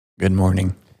Good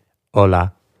morning.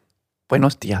 Hola.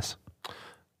 Buenos dias.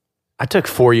 I took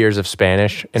 4 years of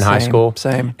Spanish in high school.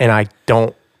 Same. And I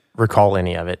don't recall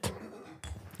any of it.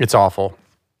 It's awful.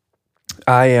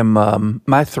 I am,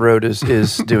 my throat is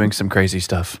doing some crazy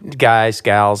stuff. Guys,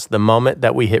 gals, the moment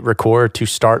that we hit record to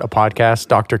start a podcast,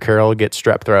 Dr. Carroll gets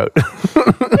strep throat.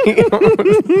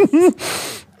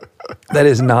 That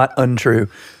is not untrue.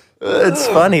 It's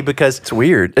funny because It's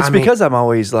weird. It's because I'm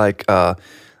always like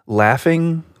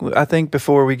laughing, I think,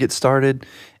 before we get started.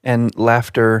 And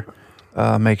laughter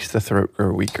makes the throat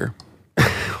grow weaker.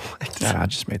 Nah, I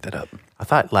just made that up. I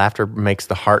thought laughter makes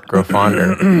the heart grow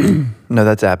fonder. No,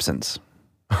 that's absence.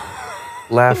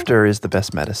 Laughter is the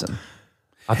best medicine.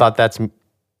 I thought that's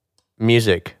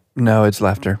music. No, it's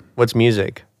laughter. What's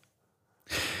music?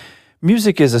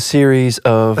 Music is a series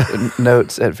of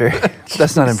notes at very...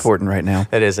 That's not important right now.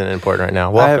 That isn't important right now.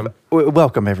 Welcome.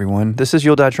 Welcome, everyone. This is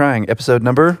You'll Die Trying, episode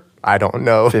number I don't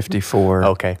know. 54.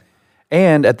 Okay.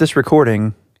 And at this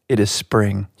recording, it is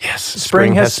spring. Yes.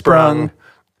 Spring has sprung.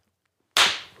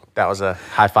 That was a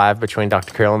high five between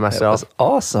Dr. Carroll and myself. That was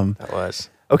awesome. That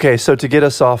was. Okay, so to get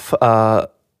us off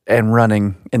and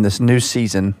running in this new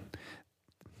season,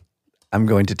 I'm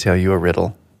going to tell you a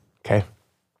riddle. Okay.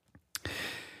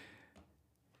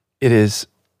 It is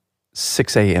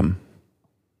 6 a.m.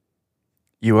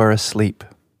 You are asleep.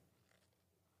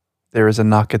 There is a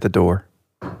knock at the door.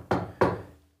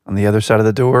 On the other side of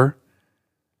the door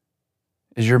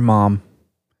is your mom,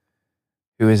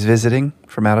 who is visiting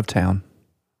from out of town.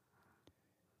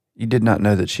 You did not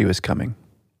know that she was coming.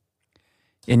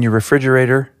 In your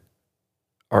refrigerator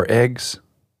are eggs,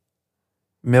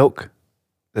 milk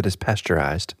that is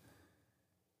pasteurized,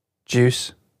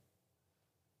 juice,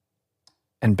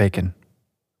 and bacon.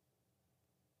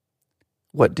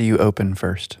 What do you open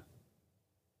first?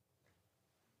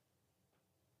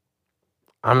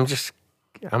 I'm going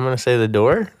to say the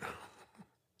door.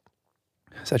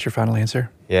 Is that your final answer?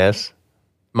 Yes.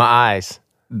 My eyes.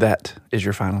 That is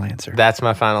your final answer. That's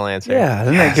my final answer. Yeah,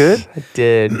 isn't that good? I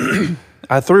did.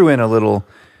 I threw in a little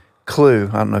clue.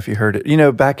 I don't know if you heard it. You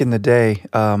know, back in the day,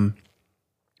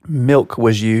 milk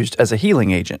was used as a healing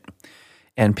agent.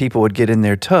 And people would get in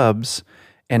their tubs,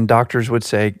 and doctors would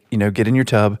say, you know, get in your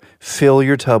tub, fill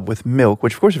your tub with milk,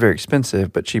 which of course is very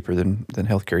expensive, but cheaper than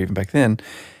healthcare even back then.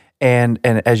 And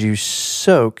as you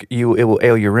soak, it will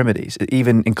ail your remedies,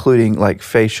 even including like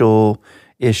facial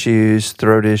issues,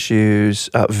 throat issues,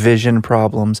 vision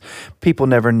problems. People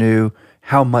never knew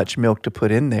how much milk to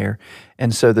put in there.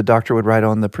 And so the doctor would write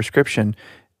on the prescription,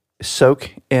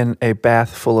 soak in a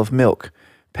bath full of milk,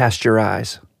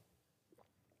 pasteurize.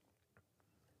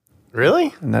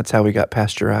 Really? And that's how we got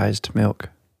pasteurized milk.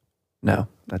 No,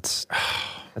 that's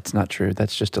not true.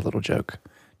 That's just a little joke.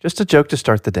 Just a joke to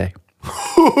start the day.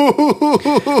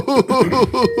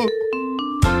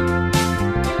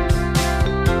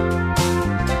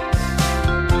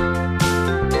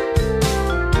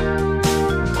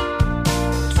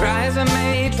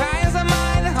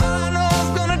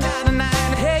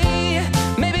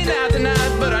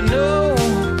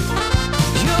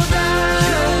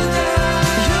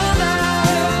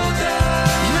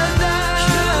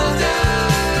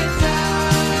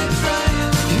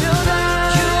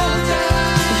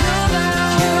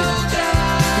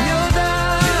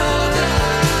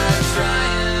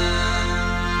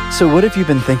 So what have you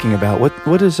been thinking about?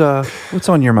 What's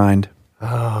on your mind?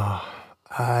 I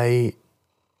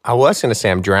was going to say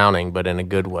I'm drowning, but in a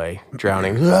good way.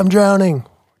 Drowning. I'm drowning.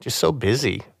 Just so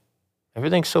busy.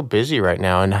 Everything's so busy right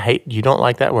now, and you don't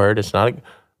like that word. It's not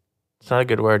a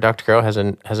good word. Dr. Carroll has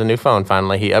a new phone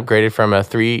finally. He upgraded from a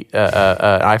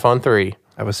iPhone 3.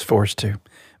 I was forced to.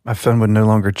 My phone would no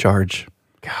longer charge.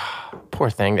 God, poor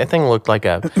thing. That thing looked like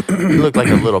a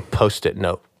little Post-it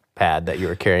note pad that you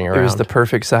were carrying around. It was the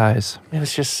perfect size. It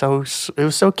was just it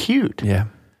was so cute. Yeah.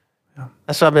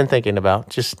 That's what I've been thinking about.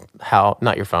 Just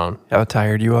not your phone. How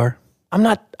tired you are? I'm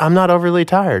not overly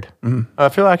tired. I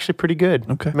feel actually pretty good.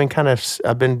 Okay.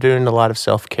 I've been doing a lot of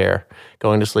self-care,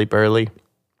 going to sleep early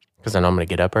because I know I'm going to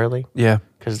get up early. Yeah.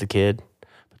 Because the kid,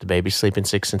 but the baby's sleeping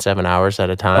 6 and 7 hours at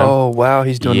a time. Oh, wow,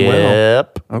 he's doing well.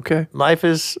 Yep. Okay. Life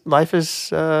is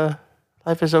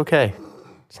okay.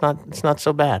 It's not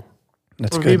so bad.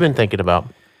 That's what good. have you been thinking about?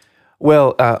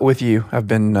 Well, with you, I've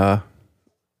been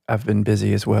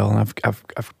busy as well, and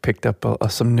I've picked up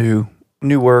some new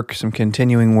work, some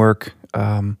continuing work,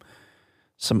 some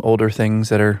older things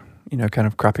that are kind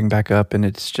of cropping back up, and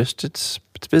it's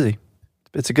busy.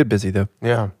 It's a good busy though.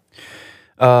 Yeah.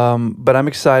 But I'm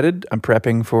excited. I'm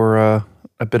prepping for a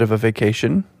bit of a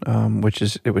vacation, which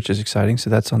is exciting. So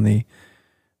that's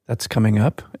coming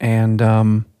up, and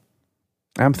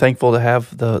I'm thankful to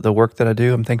have the work that I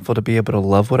do. I'm thankful to be able to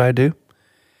love what I do.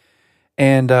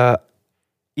 And,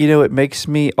 it makes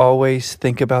me always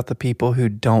think about the people who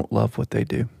don't love what they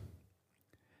do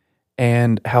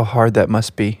and how hard that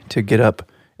must be to get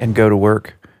up and go to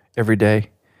work every day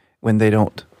when they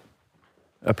don't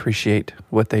appreciate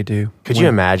what they do. Could you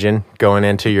imagine going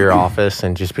into your office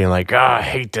and just being like, I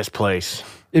hate this place.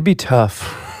 It'd be tough.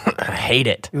 I hate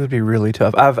it. It would be really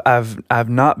tough. I've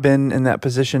not been in that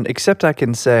position, except I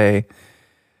can say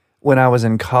when I was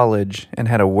in college and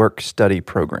had a work-study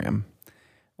program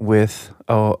with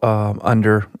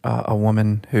under a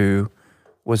woman who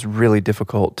was really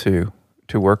difficult to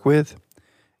work with,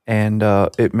 and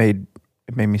it made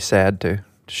me sad to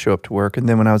show up to work. And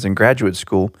then when I was in graduate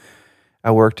school,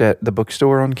 I worked at the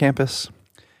bookstore on campus,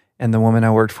 and the woman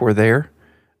I worked for there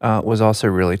was also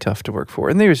really tough to work for.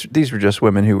 And these were just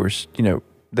women who were,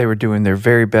 they were doing their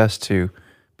very best to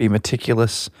be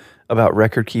meticulous about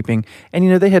record keeping.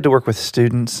 And, they had to work with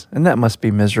students, and that must be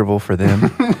miserable for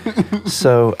them.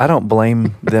 So I don't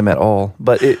blame them at all.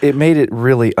 But it made it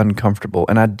really uncomfortable,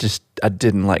 and I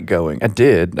didn't like going. I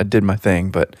did my thing,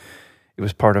 but it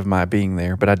was part of my being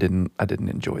there. But I didn't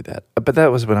enjoy that. But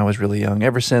that was when I was really young.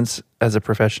 Ever since, as a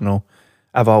professional,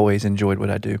 I've always enjoyed what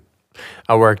I do.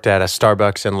 I worked at a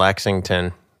Starbucks in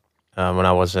Lexington when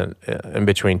I was in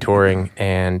between touring,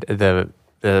 and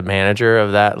the manager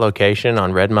of that location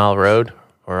on Red Mile Road,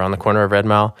 or on the corner of Red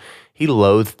Mile, he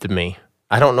loathed me.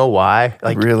 I don't know why.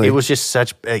 Like, really? It was just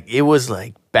it was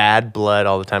like bad blood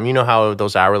all the time. You know how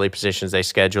those hourly positions, they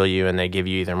schedule you and they give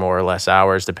you either more or less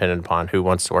hours depending upon who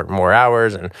wants to work more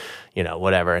hours and,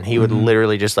 whatever. And he would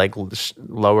literally just like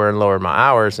lower and lower my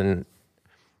hours. And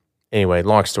anyway,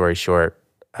 long story short,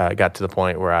 I got to the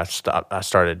point where I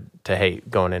started to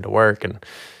hate going into work,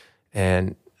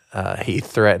 and he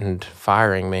threatened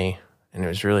firing me. And it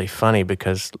was really funny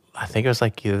because I think it was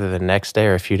like either the next day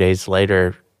or a few days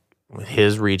later,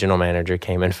 his regional manager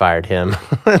came and fired him.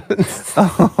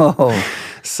 Oh,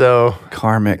 so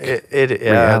karmic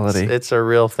reality. It's a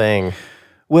real thing.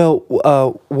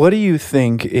 Well, what do you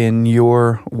think in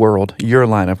your world, your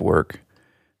line of work?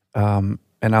 And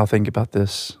I'll think about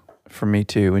this for me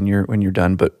too when you're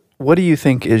done. But what do you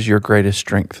think is your greatest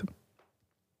strength?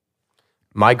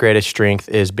 My greatest strength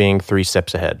is being 3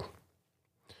 steps ahead.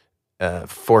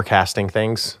 Forecasting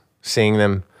things, seeing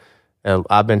them.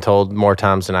 I've been told more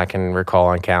times than I can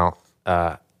recall and count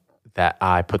that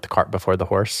I put the cart before the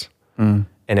horse. And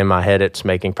in my head, it's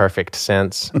making perfect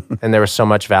sense. And there was so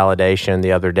much validation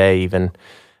the other day. Even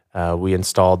we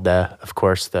installed the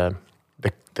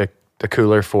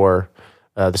cooler for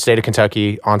the state of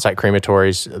Kentucky on-site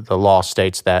crematories. The law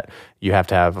states that you have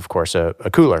to have, of course, a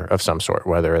cooler of some sort,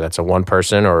 whether that's a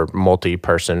 1-person or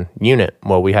multi-person unit.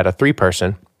 Well, we had a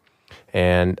 3-person,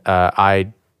 and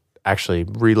I actually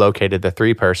relocated the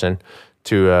 3-person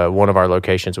to one of our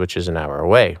locations, which is an hour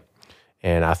away.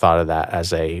 And I thought of that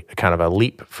as a kind of a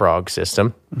leapfrog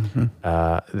system.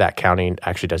 That county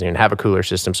actually doesn't even have a cooler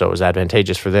system, so it was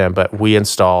advantageous for them. But we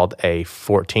installed a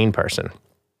 14-person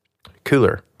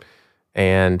cooler.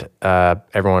 And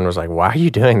everyone was like, why are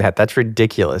you doing that? That's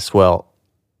ridiculous. Well,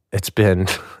 it's been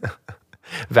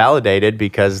validated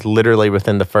because literally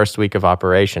within the first week of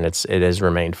operation, it has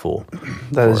remained full.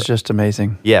 That is just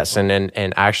amazing. Yes, and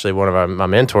actually one of my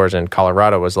mentors in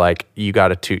Colorado was like, you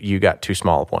got too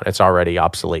small of one. It's already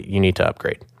obsolete. You need to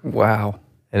upgrade. Wow.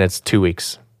 And it's 2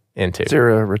 weeks into. Is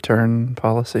there a return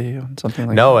policy on something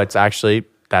like that? No, it's actually,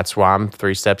 that's why I'm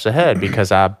 3 steps ahead,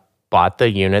 because I bought the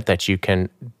unit that you can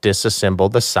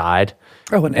disassemble the side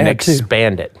and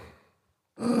expand it.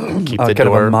 Keep the kind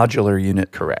door of a modular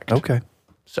unit. Correct. Okay.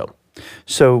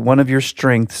 So one of your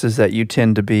strengths is that you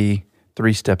tend to be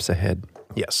 3 steps ahead.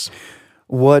 Yes.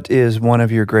 What is one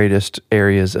of your greatest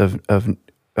areas of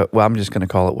well, I'm just going to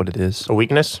call it what it is. A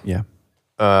weakness? Yeah.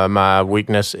 My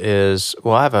weakness is,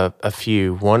 well, I have a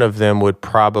few. One of them would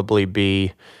probably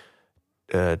be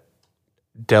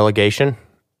delegation.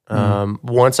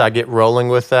 Once I get rolling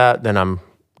with that, then I'm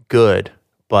good.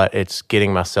 But it's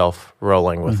getting myself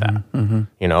rolling with that.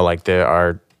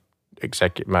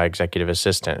 Like my executive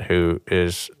assistant, who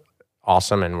is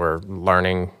awesome, and we're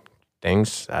learning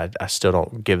things. I still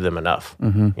don't give them enough,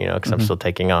 because I'm still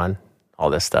taking on all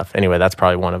this stuff. Anyway, that's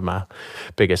probably one of my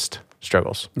biggest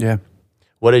struggles. Yeah.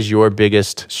 What is your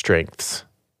biggest strengths?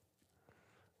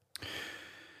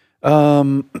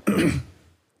 Well,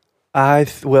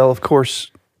 of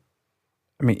course,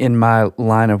 I mean, in my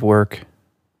line of work,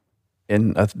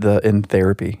 in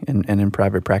therapy and in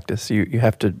private practice, you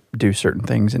have to do certain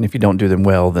things, and if you don't do them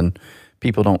well, then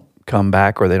people don't come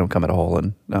back or they don't come at all.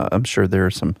 And I'm sure there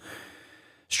are some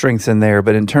strengths in there.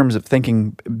 But in terms of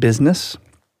thinking business,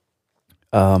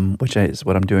 which is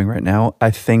what I'm doing right now, I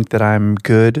think that I'm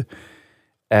good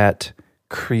at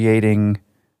creating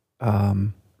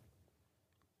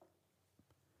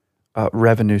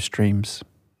revenue streams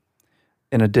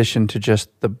in addition to just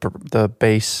the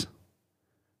base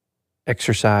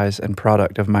exercise and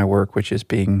product of my work, which is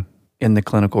being in the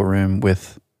clinical room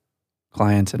with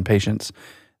clients and patients.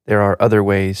 There are other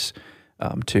ways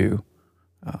to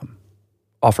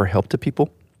offer help to people,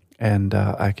 and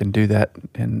I can do that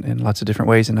in lots of different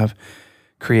ways. And I've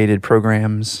created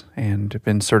programs and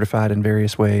been certified in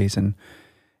various ways, and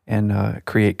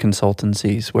create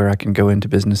consultancies where I can go into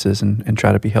businesses and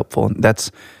try to be helpful. And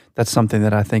that's something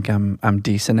that I think I'm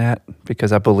decent at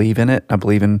because I believe in it. I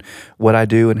believe in what I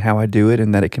do and how I do it,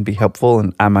 and that it can be helpful.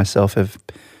 And I myself have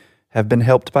been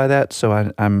helped by that. So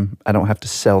I don't have to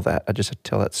sell that. I just have to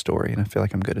tell that story, and I feel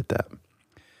like I'm good at that.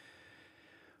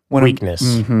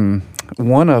 Weakness.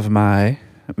 One of my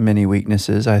many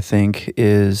weaknesses, I think,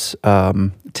 is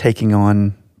taking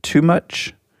on too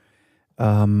much.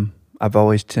 I've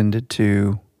always tended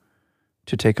to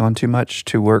take on too much,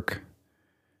 to work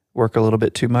a little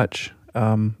bit too much.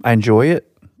 I enjoy it,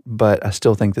 but I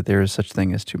still think that there is such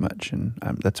thing as too much, and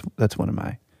that's one of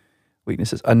my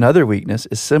weaknesses. Another weakness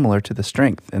is similar to the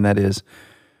strength, and that is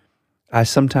I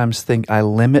sometimes think I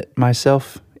limit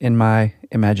myself in my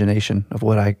imagination of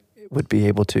what I would be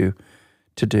able to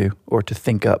do or to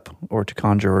think up or to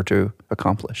conjure or to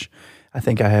accomplish. I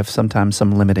think I have sometimes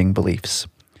some limiting beliefs.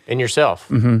 In yourself?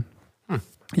 Mm-hmm.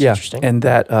 Yeah, interesting. And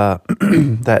that's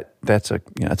a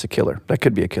killer. That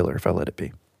could be a killer if I let it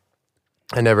be.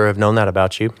 I never have known that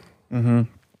about you. Mm-hmm.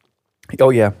 Oh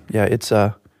yeah. It's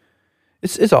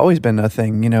always been a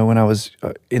thing. When I was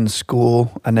in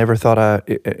school, I never thought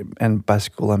and by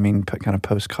school I mean kind of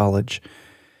post college.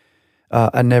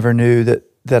 I never knew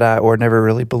that I, or never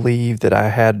really believed that I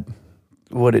had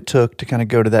what it took to kind of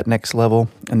go to that next level,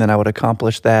 and then I would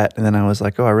accomplish that, and then I was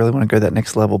like, oh, I really want to go to that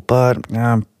next level, but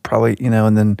I'm probably,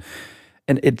 and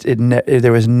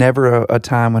there was never a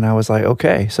time when I was like,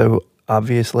 okay, so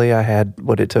obviously I had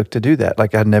what it took to do that.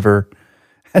 Like I never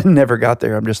got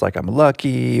there. I'm just like, I'm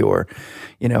lucky, or,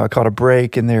 I caught a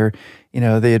break in there,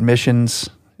 the admissions,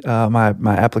 my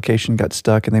application got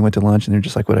stuck and they went to lunch and they're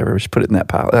just like, whatever, just put it in that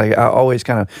pile. Like, I always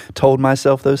kind of told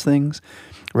myself those things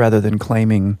rather than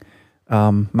claiming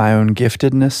my own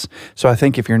giftedness. So I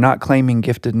think if you're not claiming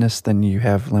giftedness, then you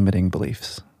have limiting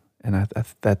beliefs. And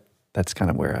that's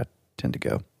kind of where I tend to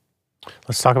go.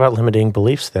 Let's talk about limiting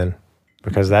beliefs then,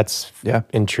 because that's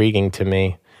intriguing to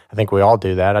me. I think we all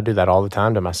do that. I do that all the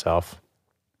time to myself.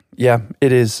 Yeah,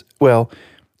 it is. Well,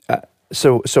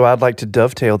 so I'd like to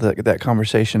dovetail that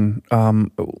conversation.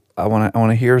 I want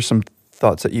to hear some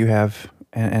thoughts that you have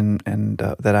and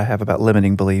that I have about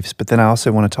limiting beliefs. But then I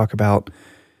also want to talk about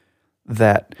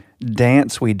that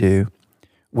dance we do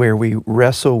where we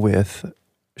wrestle with,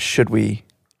 should we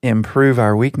improve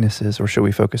our weaknesses or should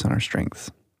we focus on our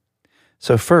strengths?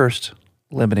 So first,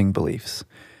 limiting beliefs.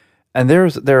 And there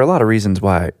are a lot of reasons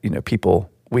why,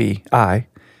 I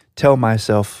tell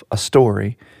myself a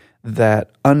story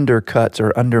that undercuts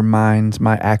or undermines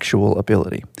my actual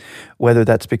ability. Whether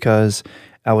that's because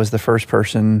I was the first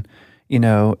person, in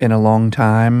a long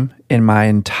time in my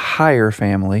entire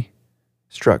family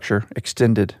structure,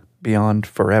 extended beyond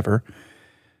forever,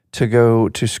 to go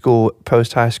to school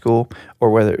post-high school,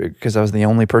 or whether because I was the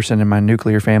only person in my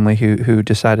nuclear family who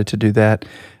decided to do that.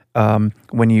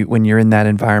 When you're in that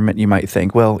environment, you might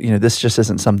think, well, this just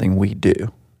isn't something we do.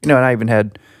 And I even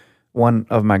had one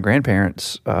of my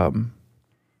grandparents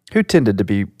who tended to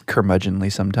be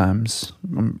curmudgeonly sometimes.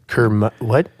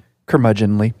 What?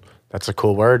 Curmudgeonly. That's a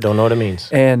cool word. Don't know what it means.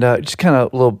 And just kind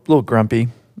of a little grumpy,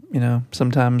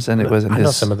 sometimes. And it wasn't his. I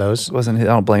know some of those. Wasn't his,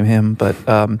 I don't blame him, but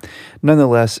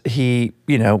nonetheless, he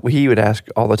would ask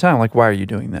all the time, like, why are you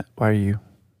doing that? Why are you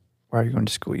going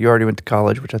to school? You already went to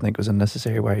college, which I think was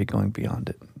unnecessary. Why are you going beyond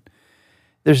it?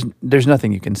 There's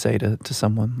nothing you can say to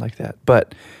someone like that.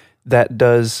 But that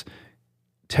does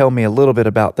tell me a little bit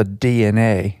about the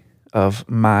DNA of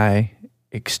my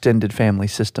extended family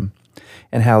system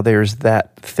and how there's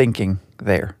that thinking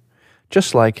there.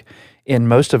 Just like in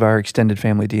most of our extended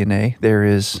family DNA, there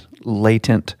is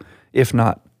latent, if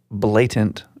not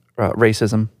blatant,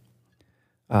 racism,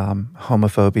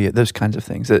 homophobia, those kinds of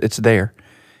things. It's there.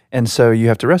 And so you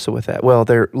have to wrestle with that. Well,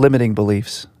 their limiting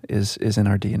beliefs is in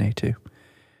our DNA too.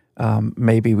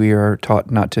 Maybe we are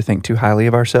taught not to think too highly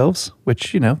of ourselves,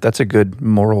 which, that's a good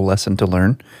moral lesson to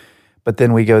learn. But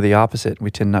then we go the opposite. We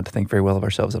tend not to think very well of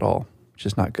ourselves at all, which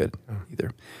is not good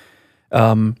either.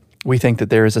 We think that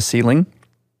there is a ceiling.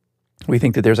 We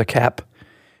think that there's a cap.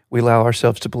 We allow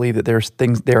ourselves to believe that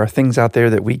there are things out there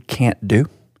that we can't do,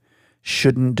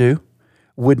 shouldn't do,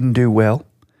 wouldn't do well.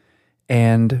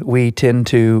 And we tend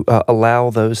to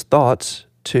allow those thoughts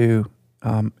to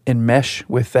enmesh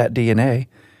with that DNA,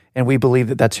 and we believe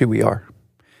that that's who we are.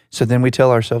 So then we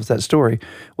tell ourselves that story.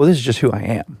 Well, this is just who I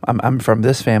am. I'm from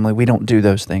this family. We don't do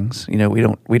those things. We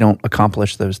don't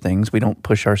accomplish those things. We don't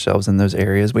push ourselves in those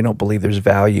areas. We don't believe there's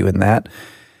value in that.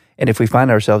 And if we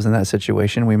find ourselves in that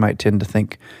situation, we might tend to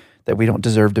think that we don't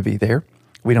deserve to be there.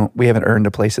 We haven't earned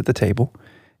a place at the table,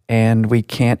 and we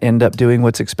can't end up doing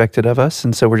what's expected of us.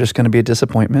 And so we're just going to be a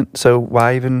disappointment. So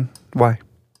why even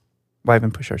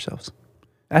push ourselves?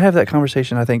 I have that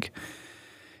conversation, I think,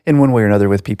 in one way or another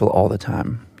with people all the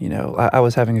time. I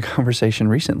was having a conversation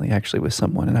recently actually with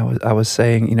someone, and I was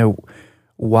saying,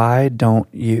 why don't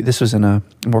you, this was in a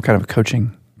more kind of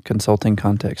coaching consulting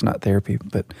context, not therapy,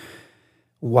 but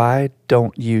why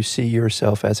don't you see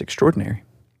yourself as extraordinary?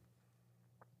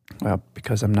 Well,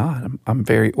 because I'm not. I'm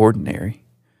very ordinary.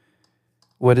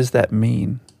 What does that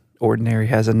mean? Ordinary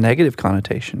has a negative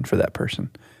connotation for that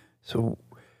person. So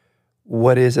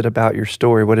what is it about your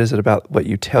story? What is it about what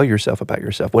you tell yourself about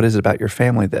yourself? What is it about your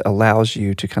family that allows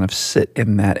you to kind of sit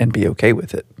in that and be okay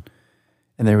with it?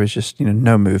 And there was just,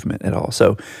 no movement at all.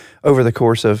 So over the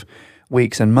course of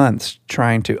weeks and months,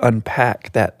 trying to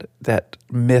unpack that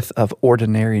myth of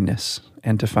ordinariness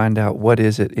and to find out what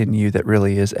is it in you that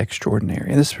really is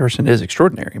extraordinary. And this person is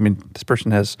extraordinary. I mean, this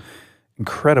person has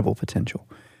incredible potential.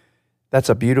 That's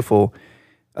a beautiful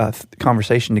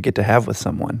conversation to get to have with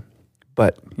someone.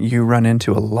 But you run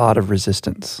into a lot of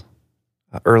resistance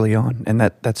early on, and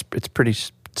it's pretty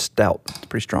stout. It's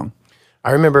pretty strong.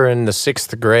 I remember in the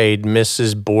 6th grade,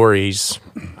 Mrs. Borys,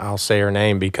 I'll say her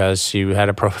name because she had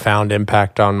a profound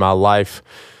impact on my life.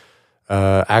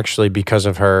 Actually, because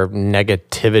of her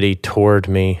negativity toward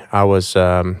me, I was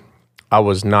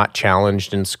not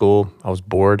challenged in school. I was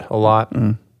bored a lot.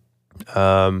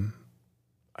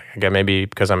 Again, maybe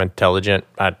because I'm intelligent.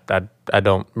 I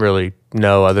don't really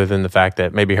know, other than the fact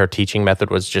that maybe her teaching method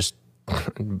was just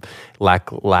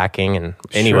lacking. And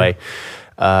anyway,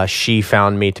 she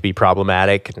found me to be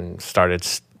problematic and started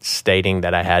stating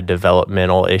that I had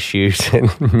developmental issues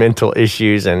and mental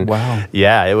issues. And wow.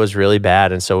 Yeah, it was really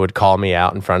bad. And so would call me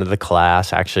out in front of the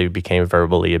class, actually became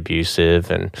verbally abusive,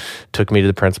 and took me to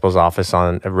the principal's office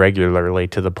regularly,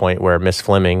 to the point where Miss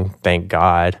Fleming, thank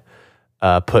God,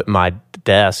 put my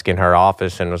desk in her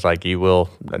office and was like, you will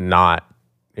not,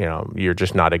 you're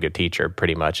just not a good teacher,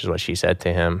 pretty much is what she said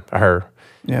to her.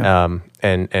 Yeah.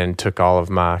 And took all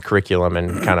of my curriculum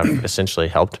and kind of essentially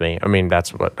helped me. I mean,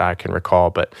 that's what I can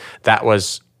recall, but that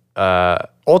was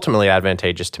ultimately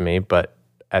advantageous to me. But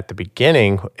at the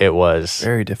beginning, it was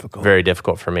very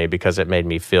difficult for me, because it made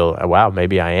me feel, wow,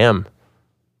 maybe I am,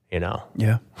 Yeah.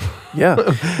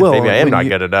 Well, maybe I am not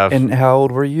good enough. And how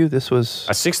old were you? This was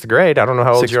 6th grade. I don't know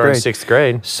how old you are in 6th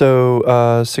grade. So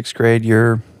 6th grade,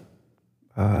 you're,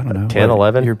 I don't know. 10,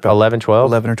 11? You're 11, 12?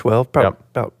 11 or 12.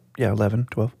 About 11,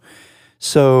 12.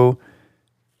 So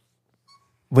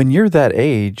when you're that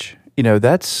age,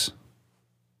 that's,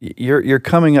 you're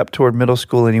coming up toward middle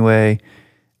school anyway.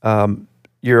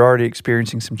 You're already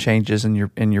experiencing some changes in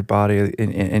your body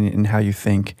and how you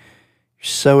think. You're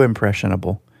so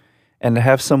impressionable. And to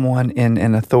have someone in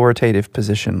an authoritative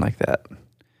position like that,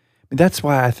 that's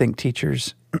why I think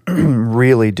teachers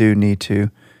really do need to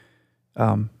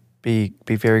be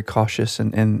very cautious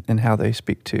in how they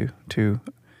speak to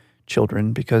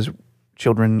children, because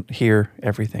children hear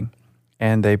everything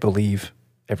and they believe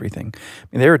everything. I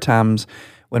mean, there are times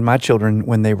when my children,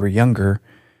 when they were younger,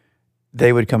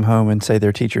 they would come home and say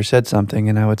their teacher said something,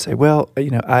 and I would say, well,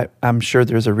 I'm sure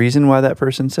there's a reason why that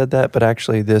person said that, but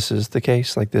actually this is the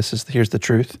case. Like, here's the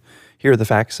truth. Here are the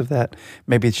facts of that.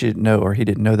 Maybe she didn't know, or he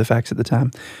didn't know the facts at the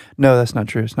time. No, that's not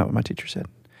true. It's not what my teacher said.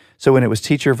 So when it was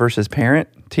teacher versus parent,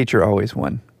 teacher always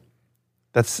won.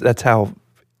 That's how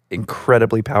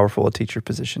incredibly powerful a teacher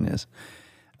position is.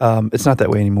 It's not that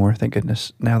way anymore, thank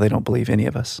goodness. Now they don't believe any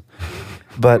of us.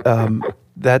 But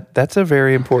that's a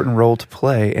very important role to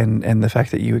play, and the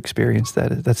fact that you experienced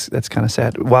that's kind of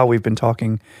sad. While we've been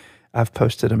talking, I've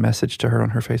posted a message to her on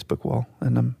her Facebook wall,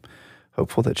 and I'm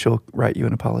hopeful that she'll write you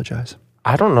and apologize.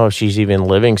 I don't know if she's even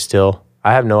living still.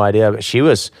 I have no idea, but she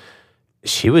was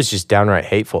just downright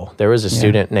hateful. There was a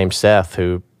student named Seth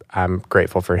who, I'm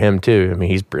grateful for him too. I mean,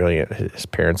 he's brilliant. His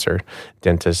parents are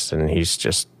dentists, and he's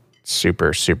just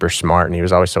super, super smart, and he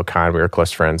was always so kind. We were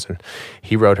close friends, and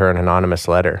he wrote her an anonymous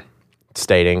letter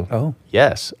stating, oh,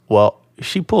 yes, well,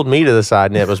 she pulled me to the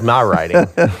side, and it was my writing.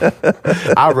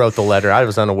 I wrote the letter. I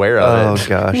was unaware of it. Oh,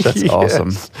 gosh, that's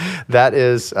awesome. That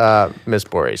is Miss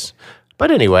Borys. But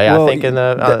anyway, Well, I think in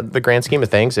the grand scheme of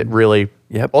things, it really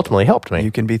ultimately helped me. You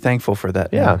can be thankful for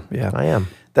that. Yeah, Yeah. I am.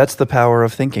 That's the power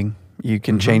of thinking. You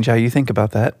can change how you think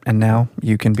about that, and now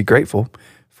you can be grateful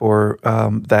for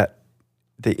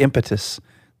the impetus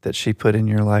that she put in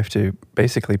your life to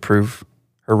basically prove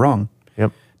her wrong.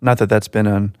 Yep. Not that that's been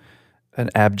an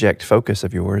abject focus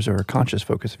of yours or a conscious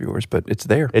focus of yours, but it's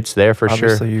there. It's there for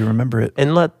sure. Obviously, you remember it.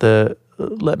 And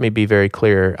let me be very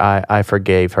clear. I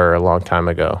forgave her a long time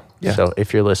ago. Yeah. So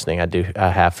if you're listening, I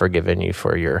have forgiven you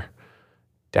for your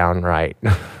downright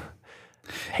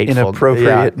hateful,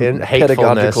 inappropriate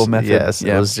pedagogical method. Yes,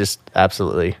 it was just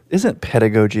absolutely. Isn't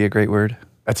pedagogy a great word?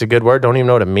 That's a good word. Don't even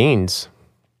know what it means.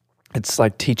 It's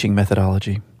like teaching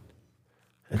methodology.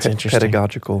 It's interesting.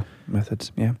 Pedagogical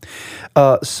methods, yeah.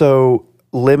 So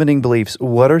limiting beliefs.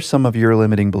 What are some of your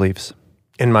limiting beliefs?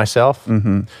 In myself?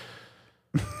 Mm-hmm.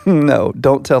 No,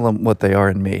 don't tell them what they are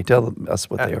in me. Tell us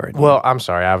what they are in you. Well, I'm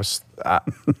sorry. I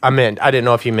didn't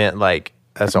know if you meant like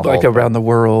as a whole. Like around the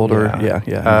world or,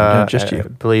 no, just you. I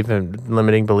believe in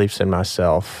limiting beliefs in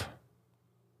myself.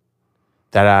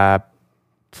 That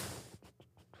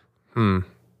I'm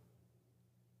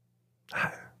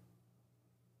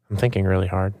thinking really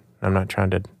hard. I'm not trying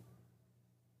to.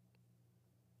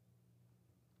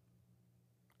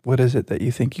 What is it that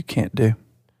you think you can't do?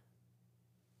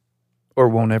 Or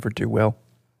won't ever do well?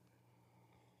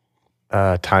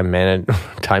 Time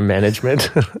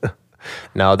management.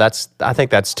 No, I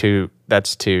think that's too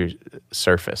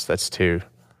surface. That's too.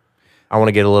 I want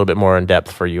to get a little bit more in depth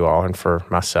for you all and for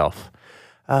myself.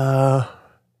 I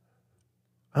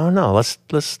don't know. Let's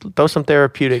throw some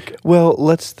therapeutic. Well,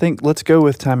 let's go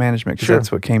with time management because Sure.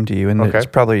 that's what came to you, and Okay. it's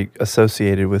probably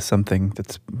associated with something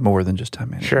that's more than just time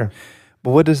management. Sure.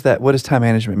 But what does time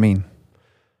management mean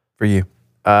for you?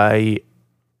 I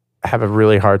have a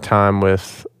really hard time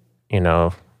with,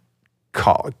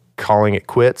 calling it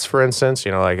quits, for instance.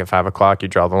 Like at 5 o'clock, you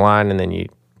draw the line and then you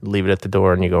leave it at the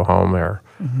door and you go home or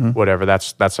whatever.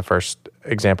 That's the first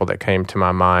example that came to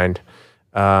my mind.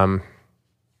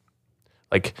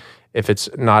 Like if it's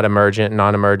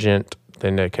non-emergent,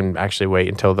 then it can actually wait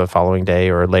until the following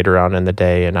day or later on in the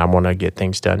day, and I want to get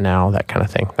things done now, that kind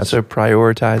of thing. That's So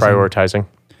prioritizing.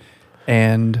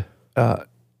 And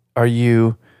are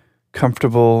you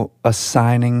comfortable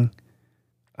assigning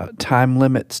time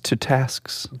limits to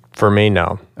tasks? For me,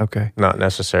 no. Okay. Not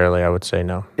necessarily, I would say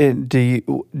no. Do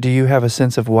you have a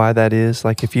sense of why that is?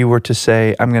 Like if you were to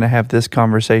say, I'm going to have this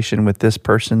conversation with this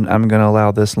person, I'm going to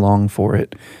allow this long for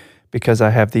it because I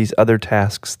have these other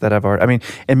tasks that I've already,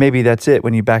 and maybe that's it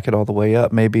when you back it all the way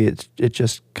up. Maybe it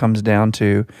just comes down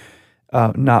to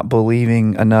not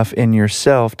believing enough in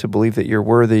yourself to believe that you're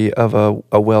worthy of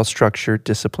a well-structured,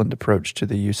 disciplined approach to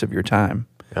the use of your time.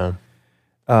 Yeah.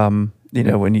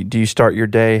 Do you start your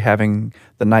day having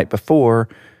the night before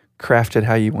crafted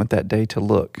how you want that day to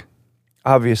look?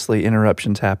 Obviously,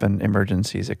 interruptions happen,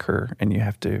 emergencies occur, and you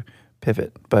have to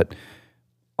pivot. But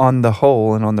on the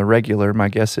whole and on the regular, my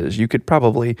guess is you could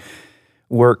probably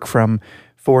work from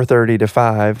 4:30 to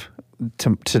 5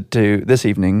 to this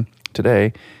evening,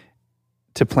 today,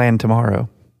 to plan tomorrow,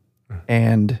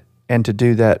 and to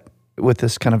do that with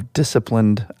this kind of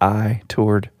disciplined eye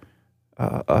toward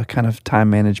a kind of time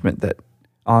management that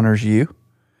honors you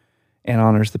and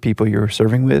honors the people you're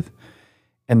serving with,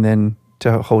 and then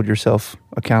to hold yourself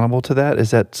accountable to that. Is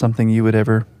that something you would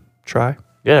ever try?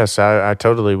 Yes, I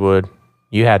totally would.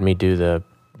 You had me do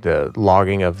the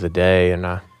logging of the day,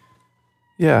 and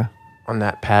Yeah. on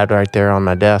that pad right there on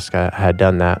my desk, I had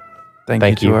done that.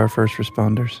 Thank you to our first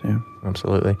responders. Yeah.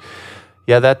 Absolutely.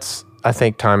 Yeah, I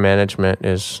think time management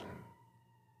is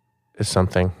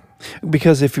something.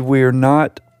 Because if we're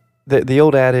not, the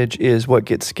old adage is what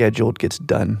gets scheduled gets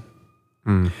done.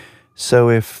 So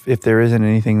if there isn't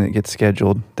anything that gets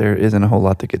scheduled, there isn't a whole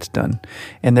lot that gets done.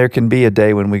 And there can be a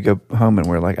day when we go home and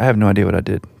we're like, I have no idea what I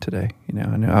did today.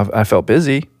 I know I felt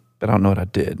busy, but I don't know what I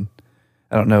did.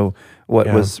 I don't know what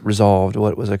was resolved,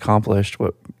 what was accomplished,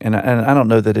 and I don't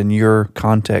know that in your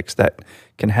context that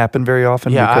can happen very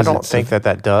often. Yeah, I don't think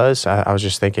that does. I was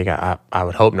just thinking, I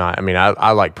would hope not.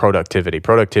 I like productivity.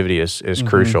 Productivity is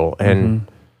crucial,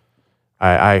 and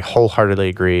I wholeheartedly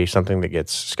agree. Something that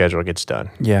gets scheduled gets done.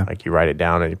 Yeah. Like you write it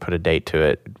down and you put a date to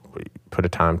it, put a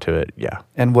time to it. Yeah.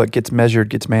 And what gets measured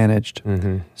gets managed.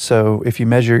 So if you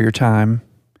measure your time,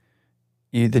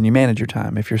 then you manage your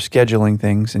time. If you're scheduling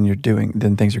things and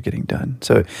then things are getting done.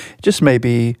 So it just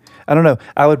maybe, I don't know.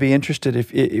 I would be interested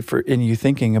if in you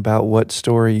thinking about what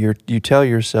story you tell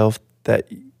yourself that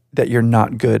you're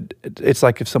not good. It's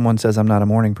like if someone says, I'm not a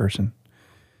morning person.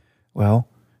 Well,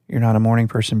 you're not a morning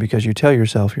person because you tell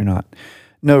yourself you're not.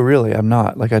 No, really, I'm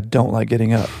not. Like, I don't like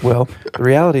getting up. Well, the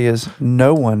reality is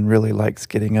no one really likes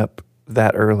getting up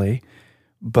that early,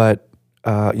 but,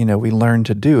 we learn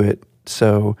to do it.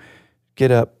 So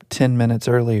get up 10 minutes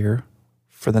earlier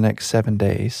for the next 7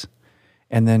 days,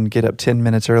 and then get up 10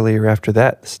 minutes earlier after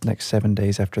that, this next 7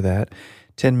 days after that,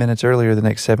 10 minutes earlier the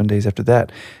next 7 days after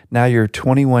that. Now you're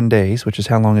 21 days, which is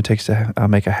how long it takes to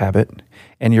make a habit,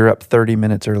 and you're up 30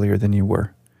 minutes earlier than you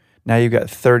were. Now you've got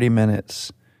 30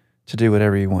 minutes to do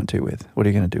whatever you want to with. What are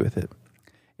you going to do with it?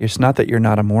 It's not that you're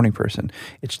not a morning person.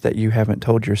 It's that you haven't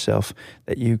told yourself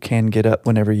that you can get up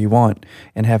whenever you want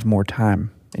and have more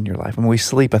time in your life. I mean, we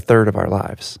sleep a third of our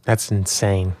lives. That's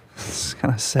insane. It's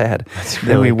kind of sad. That's Then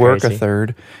really we work crazy. a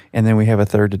third, and then we have a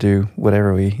third to do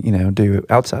whatever we, do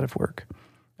outside of work,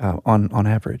 on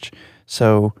average.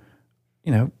 So,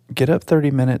 get up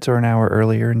 30 minutes or an hour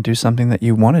earlier and do something that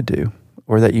you want to do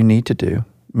or that you need to do.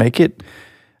 Make it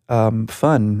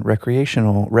fun,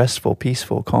 recreational, restful,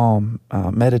 peaceful, calm,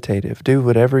 meditative. Do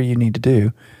whatever you need to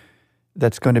do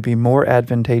that's going to be more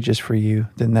advantageous for you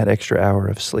than that extra hour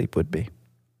of sleep would be.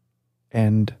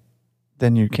 And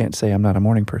then you can't say I'm not a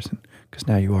morning person, because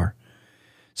now you are.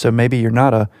 So maybe you're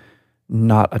not a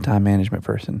time management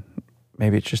person.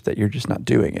 Maybe it's just that you're just not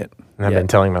doing it. And I've been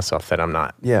telling myself that I'm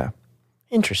not. Yeah.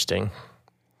 Interesting.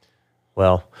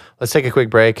 Well, let's take a quick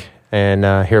break and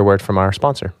hear a word from our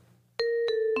sponsor.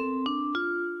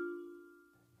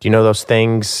 Do you know those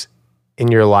things in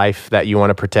your life that you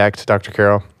want to protect, Dr.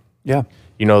 Carroll? Yeah.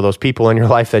 You know those people in your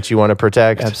life that you want to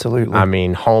protect? Absolutely. I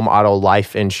mean, home, auto,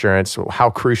 life insurance, how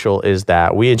crucial is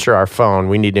that? We insure our phone.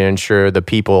 We need to insure the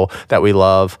people that we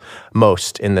love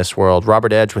most in this world.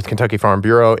 Robert Edge with Kentucky Farm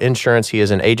Bureau Insurance. He is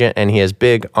an agent, and he is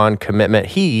big on commitment.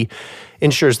 He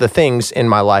insures the things in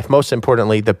my life, most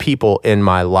importantly, the people in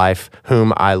my life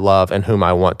whom I love and whom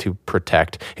I want to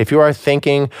protect. If you are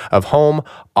thinking of home,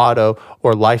 auto,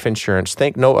 or life insurance,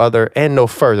 think no other and no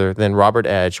further than Robert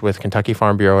Edge with Kentucky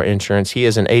Farm Bureau Insurance. He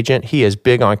is an agent. He is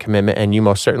big on commitment, and you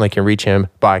most certainly can reach him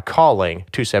by calling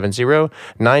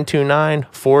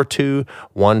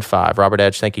 270-929-4215. Robert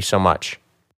Edge, thank you so much.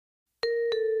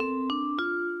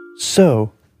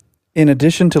 So, in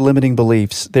addition to limiting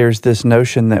beliefs, there's this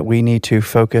notion that we need to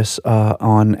focus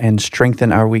on and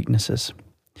strengthen our weaknesses.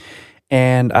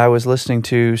 And I was listening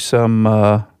to some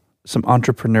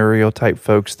entrepreneurial type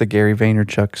folks, the Gary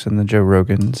Vaynerchuks and the Joe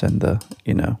Rogans and the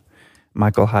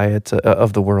Michael Hyatts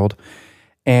of the world.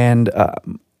 And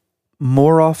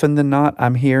more often than not,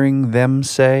 I'm hearing them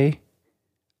say,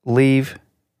 "Leave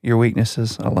your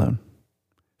weaknesses alone.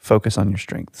 Focus on your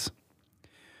strengths."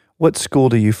 What school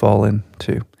do you fall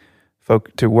into?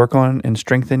 To work on and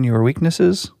strengthen your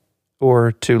weaknesses,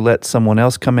 or to let someone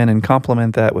else come in and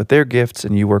complement that with their gifts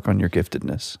and you work on your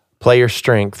giftedness? Play your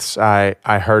strengths. I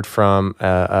heard from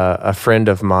a friend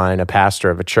of mine, a pastor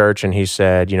of a church, and he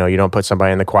said, you don't put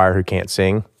somebody in the choir who can't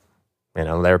sing. There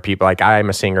are people, like I'm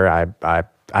a singer. I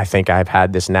think I've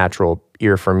had this natural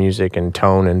ear for music and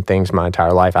tone and things my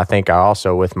entire life. I think I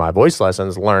also, with my voice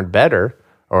lessons, learned better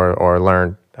or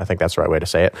learned, I think that's the right way to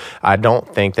say it. I don't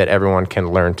think that everyone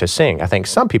can learn to sing. I think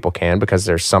some people can because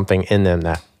there's something in them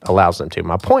that allows them to.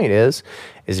 My point is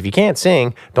if you can't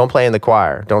sing, don't play in the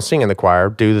choir. Don't sing in the choir.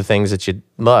 Do the things that you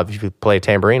love. If you play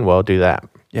tambourine well, do that.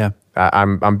 Yeah.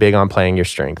 I'm big on playing your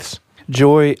strengths.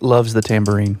 Joy loves the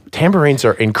tambourine. Tambourines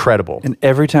are incredible. And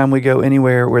every time we go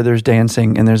anywhere where there's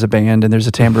dancing and there's a band and there's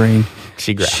a tambourine,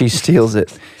 she steals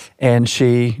it. And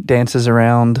she dances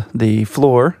around the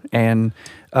floor and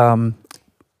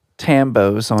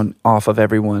tambos off of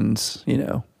everyone's,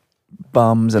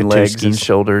 bums and legs and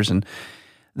shoulders. And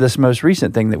this most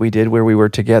recent thing that we did where we were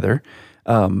together,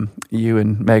 you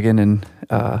and Megan and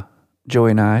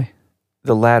Joey and I,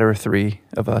 the latter three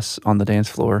of us on the dance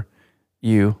floor,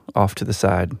 you off to the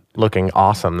side. Looking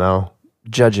awesome, though.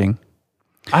 Judging.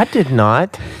 I did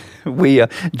not.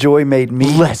 Joy made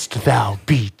me... Lest thou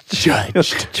be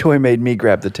judged. Joy made me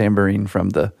grab the tambourine from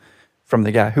the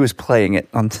guy who was playing it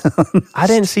on I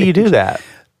didn't see you do that.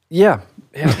 Yeah,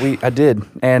 I did.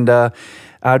 And there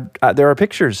are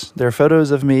pictures. There are photos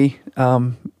of me,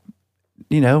 playing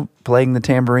the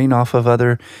tambourine off of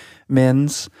other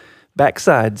men's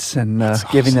backsides and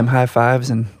giving them high fives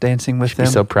and dancing with them.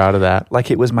 Be so proud of that.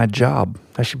 Like it was my job.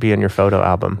 That should be in your photo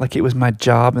album. Like it was my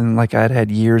job, and like I'd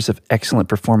had years of excellent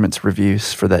performance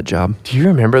reviews for that job. Do you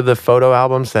remember the photo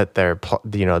albums that they're,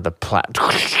 you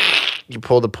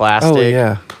pull the plastic, oh,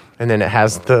 yeah. and then it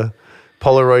has the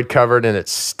Polaroid covered and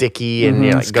it's sticky, and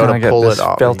you go to pull it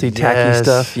off. Felty, tacky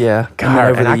stuff, yeah.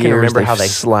 God, and I can remember how they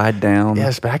slide down.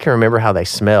 Yes, but I can remember how they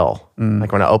smell.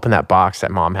 Like when I open that box that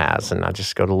mom has, and I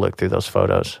just go to look through those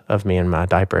photos of me in my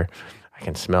diaper. I I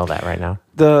can smell that right now.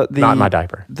 The Not in my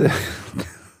diaper.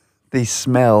 The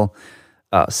smell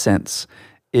sense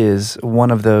is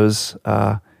one of those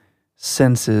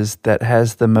senses that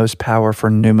has the most power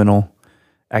for noumenal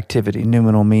activity.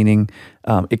 Noumenal meaning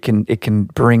it can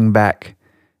bring back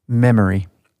memory.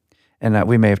 And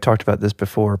we may have talked about this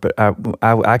before, but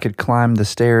I could climb the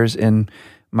stairs in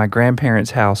my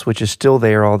grandparents' house, which is still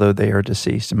there, although they are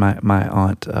deceased. My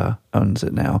aunt owns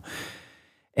it now.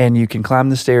 And you can climb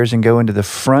the stairs and go into the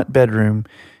front bedroom,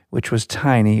 which was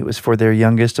tiny. It was for their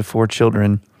youngest of 4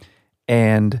 children.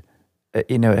 And,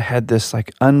 it had this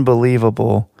like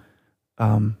unbelievable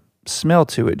smell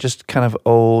to it, just kind of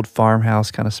old farmhouse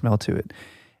kind of smell to it.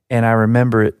 And I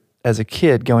remember it as a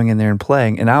kid going in there and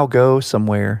playing. And I'll go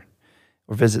somewhere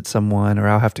or visit someone, or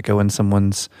I'll have to go in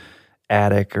someone's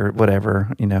attic or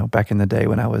whatever. Back in the day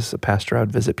when I was a pastor, I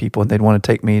would visit people and they'd want to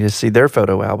take me to see their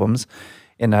photo albums.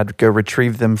 And I'd go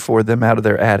retrieve them for them out of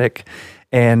their attic.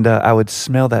 And I would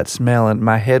smell that smell, and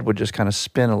my head would just kind of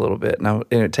spin a little bit. And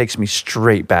it takes me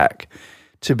straight back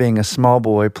to being a small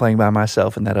boy playing by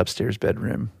myself in that upstairs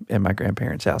bedroom in my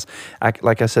grandparents' house.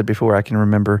 Like I said before, I can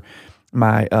remember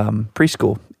my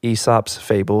preschool, Aesop's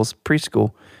Fables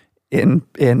preschool in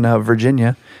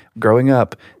Virginia, growing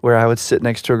up, where I would sit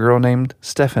next to a girl named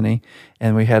Stephanie,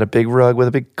 and we had a big rug with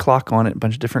a big clock on it, a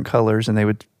bunch of different colors, and they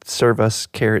would serve us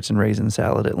carrots and raisin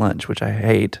salad at lunch, which I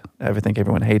hate. I think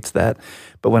everyone hates that.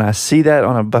 But when I see that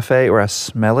on a buffet or I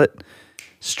smell it,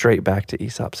 straight back to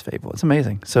Aesop's Fable. It's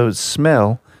amazing. So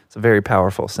smell is a very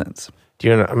powerful sense.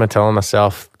 I'm telling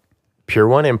myself, Pure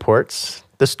One Imports,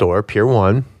 the store, Pure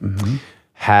One,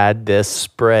 had this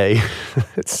spray.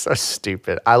 It's so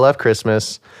stupid. I love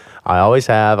Christmas. I always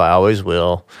have. I always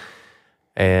will.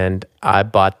 And I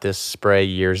bought this spray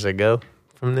years ago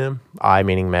from them. I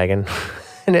meaning Megan.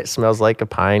 And it smells like a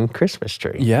pine Christmas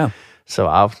tree. Yeah. So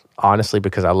I've honestly,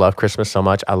 because I love Christmas so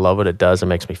much, I love what it does. It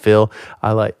makes me feel.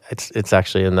 It's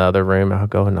actually in the other room. I'll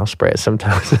go and I'll spray it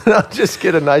sometimes. And I'll just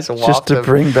get a nice waft. Just to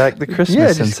bring back the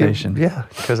Christmas sensation.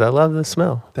 Because I love the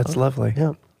smell. That's lovely.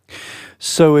 Yeah.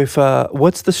 So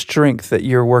what's the strength that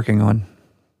you're working on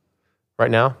right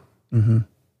now? Mm-hmm.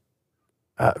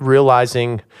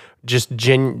 Realizing just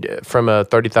from a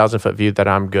 30,000 foot view that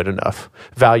I'm good enough,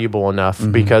 valuable enough,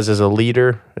 because as a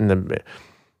leader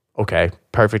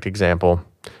perfect example,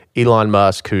 Elon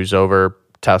Musk, who's over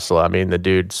Tesla. I mean, the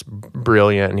dude's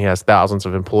brilliant and he has thousands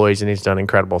of employees and he's done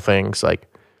incredible things. Like,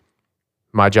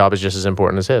 my job is just as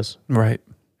important as his. Right.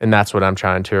 And that's what I'm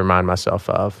trying to remind myself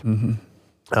of.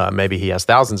 Mm-hmm. Maybe he has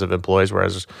thousands of employees,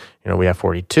 whereas, we have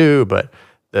 42, but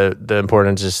the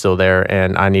importance is still there,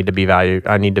 and I need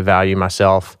to value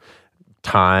myself,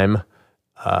 time,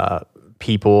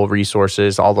 people,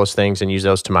 resources, all those things, and use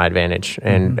those to my advantage,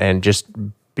 and just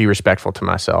be respectful to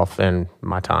myself and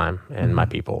my time and my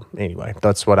people. Anyway,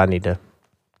 that's what I need to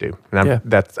do. And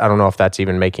I don't know if that's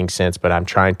even making sense, but I'm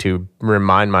trying to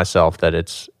remind myself that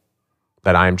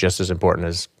I'm just as important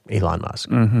as Elon Musk.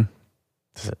 Mm-hmm.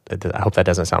 I hope that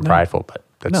doesn't sound prideful, but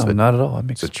that's not at all. It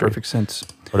makes perfect sense.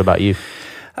 What about you?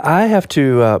 I have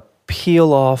to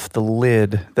peel off the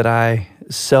lid that I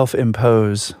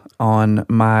self-impose on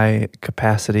my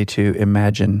capacity to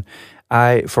imagine.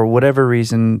 I, for whatever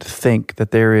reason, think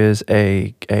that there is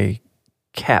a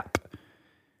cap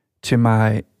to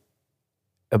my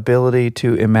ability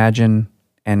to imagine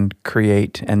and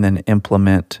create and then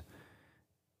implement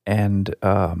and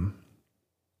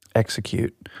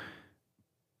execute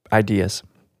ideas.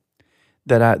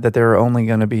 That there are only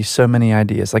going to be so many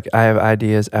ideas. Like, I have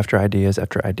ideas after ideas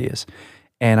after ideas.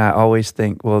 And I always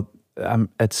think, well,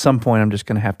 at some point I'm just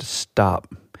going to have to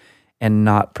stop and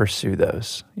not pursue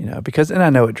those, and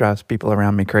I know it drives people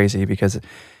around me crazy, because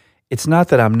it's not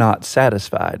that I'm not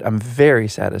satisfied. I'm very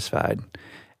satisfied.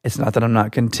 It's not that I'm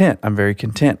not content. I'm very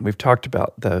content. We've talked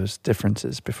about those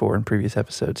differences before in previous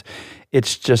episodes.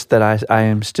 It's just that I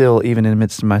am still, even in the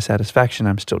midst of my satisfaction,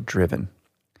 I'm still driven.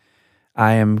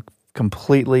 I am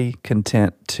completely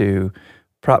content to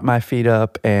prop my feet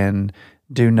up and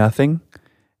do nothing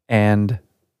and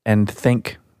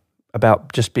think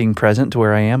about just being present to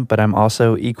where I am, but I'm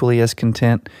also equally as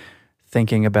content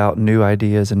thinking about new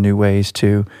ideas and new ways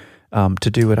to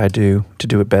do what I do, to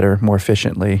do it better, more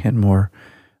efficiently, and more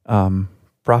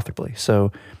profitably.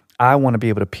 So I want to be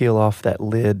able to peel off that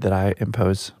lid that I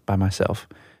impose by myself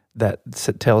that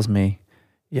tells me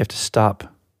you have to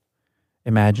stop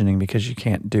imagining because you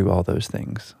can't do all those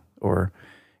things, or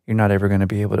you're not ever going to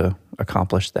be able to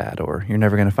accomplish that, or you're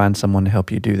never going to find someone to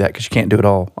help you do that because you can't do it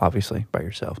all, obviously, by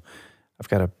yourself. I've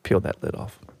got to peel that lid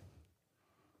off.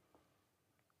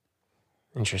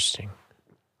 Interesting.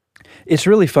 It's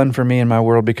really fun for me in my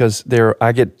world because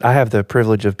I have the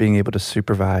privilege of being able to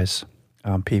supervise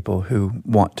people who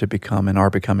want to become and are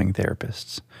becoming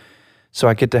therapists. So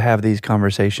I get to have these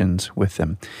conversations with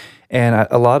them. And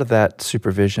a lot of that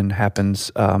supervision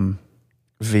happens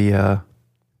via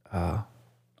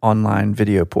online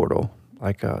video portal,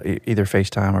 like either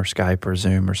FaceTime or Skype or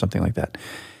Zoom or something like that.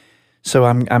 So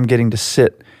I'm getting to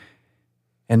sit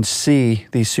and see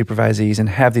these supervisees and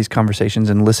have these conversations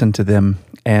and listen to them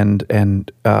and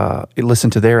listen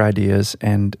to their ideas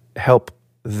and help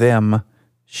them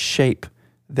shape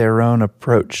their own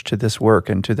approach to this work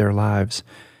and to their lives.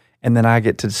 And then I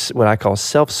get to what I call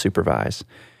self-supervise,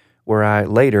 where I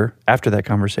later, after that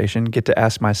conversation, get to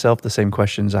ask myself the same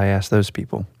questions I ask those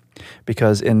people.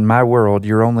 Because in my world,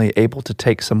 you're only able to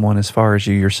take someone as far as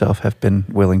you yourself have been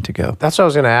willing to go. That's what I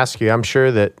was going to ask you. I'm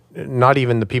sure that not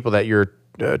even the people that you're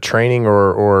training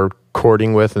or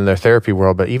courting with in their therapy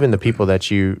world, but even the people that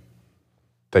you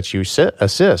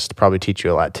assist probably teach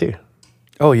you a lot too.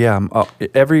 Oh yeah,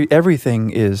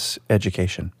 everything is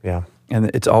education. Yeah,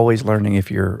 and it's always learning if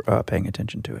you're paying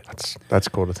attention to it. That's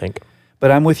cool to think.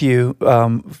 But I'm with you.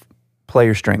 Play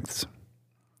your strengths.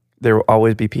 There will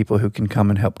always be people who can come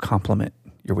and help complement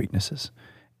your weaknesses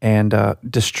and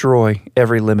destroy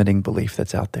every limiting belief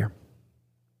that's out there.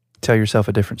 Tell yourself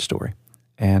a different story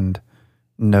and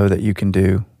know that you can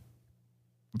do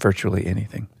virtually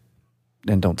anything,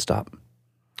 and don't stop.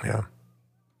 Yeah.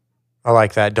 I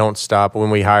like that. Don't stop. When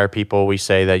we hire people, we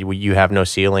say that you have no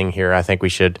ceiling here. I think we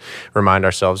should remind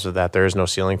ourselves of that. There is no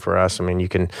ceiling for us. I mean, you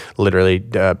can literally,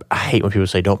 I hate when people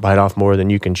say, don't bite off more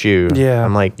than you can chew. Yeah.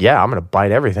 I'm like, yeah, I'm going to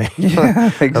bite everything.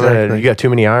 Yeah, exactly. You got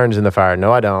too many irons in the fire.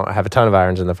 No, I don't. I have a ton of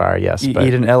irons in the fire, yes. You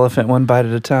eat an elephant one bite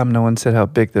at a time. No one said how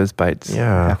big those bites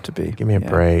have to be. Give me a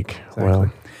break. Exactly.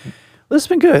 Well, this has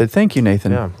been good. Thank you,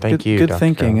 Nathan. Yeah, thank you, Good Dr.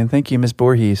 thinking. Carroll. And thank you, Ms.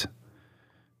 Voorhees.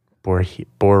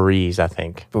 Voorhees, I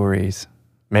think. Voorhees.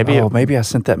 Maybe I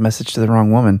sent that message to the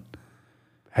wrong woman.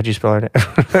 How'd you spell her name?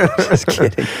 Just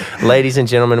kidding. Ladies and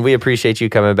gentlemen, we appreciate you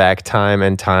coming back time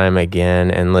and time again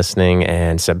and listening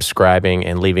and subscribing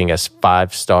and leaving us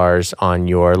 5 stars on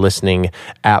your listening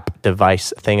app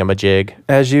device thingamajig.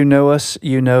 As you know us,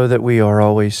 you know that we are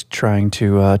always trying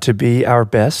to be our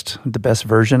best, the best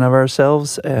version of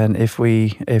ourselves. And if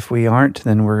we aren't,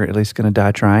 then we're at least going to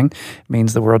die trying. It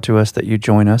means the world to us that you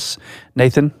join us.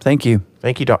 Nathan, thank you.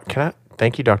 Thank you,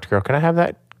 Thank you, Dr. Carroll. Can I have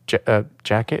that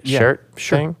jacket, shirt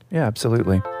thing? Yeah,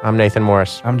 absolutely. I'm Nathan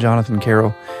Morris. I'm Jonathan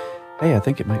Carroll. Hey, I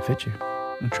think it might fit you.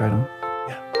 I'm going to try it on.